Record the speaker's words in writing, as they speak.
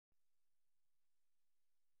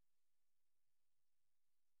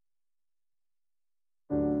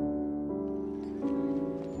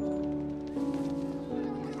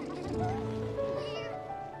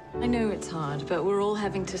know it's hard, but we're all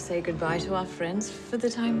having to say goodbye to our friends for the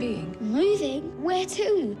time being. Moving? Where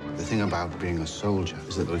to? The thing about being a soldier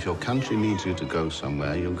is that if your country needs you to go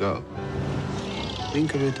somewhere, you'll go.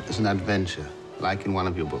 Think of it as an adventure, like in one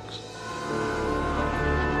of your books.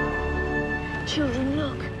 Children,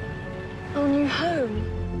 look. Our new home.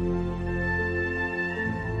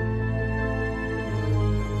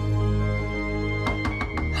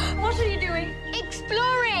 What are you doing?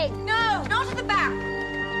 Exploring! No, not at the back.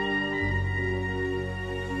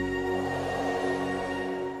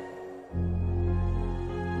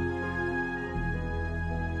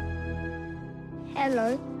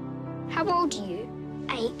 Hello. How old are you?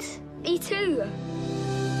 8. Me too.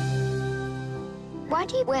 Why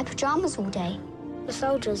do you wear pajamas all day? The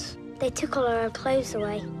soldiers. They took all our clothes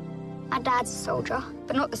away. My dad's a soldier,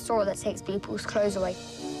 but not the sort that takes people's clothes away.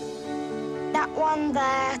 That one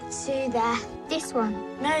there, 2 there. This one.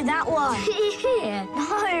 No, that one. Here.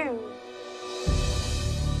 No.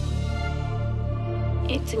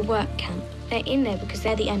 It's a work camp. They're in there because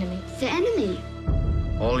they're the enemy. The enemy?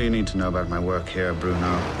 All you need to know about my work here,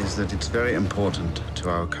 Bruno, is that it's very important to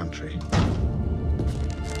our country.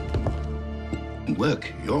 The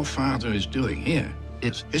work your father is doing here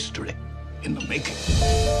is history in the making.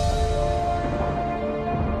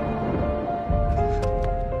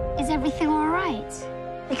 Is everything all right?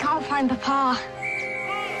 We can't find Papa.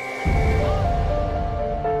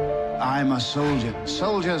 I'm a soldier.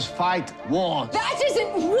 Soldiers fight wars. That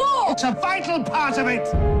isn't war! It's a vital part of it.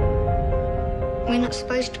 We're not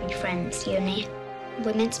supposed to be friends, you and me.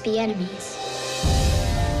 We're meant to be enemies.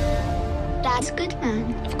 Dad's a good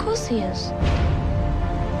man. Of course he is.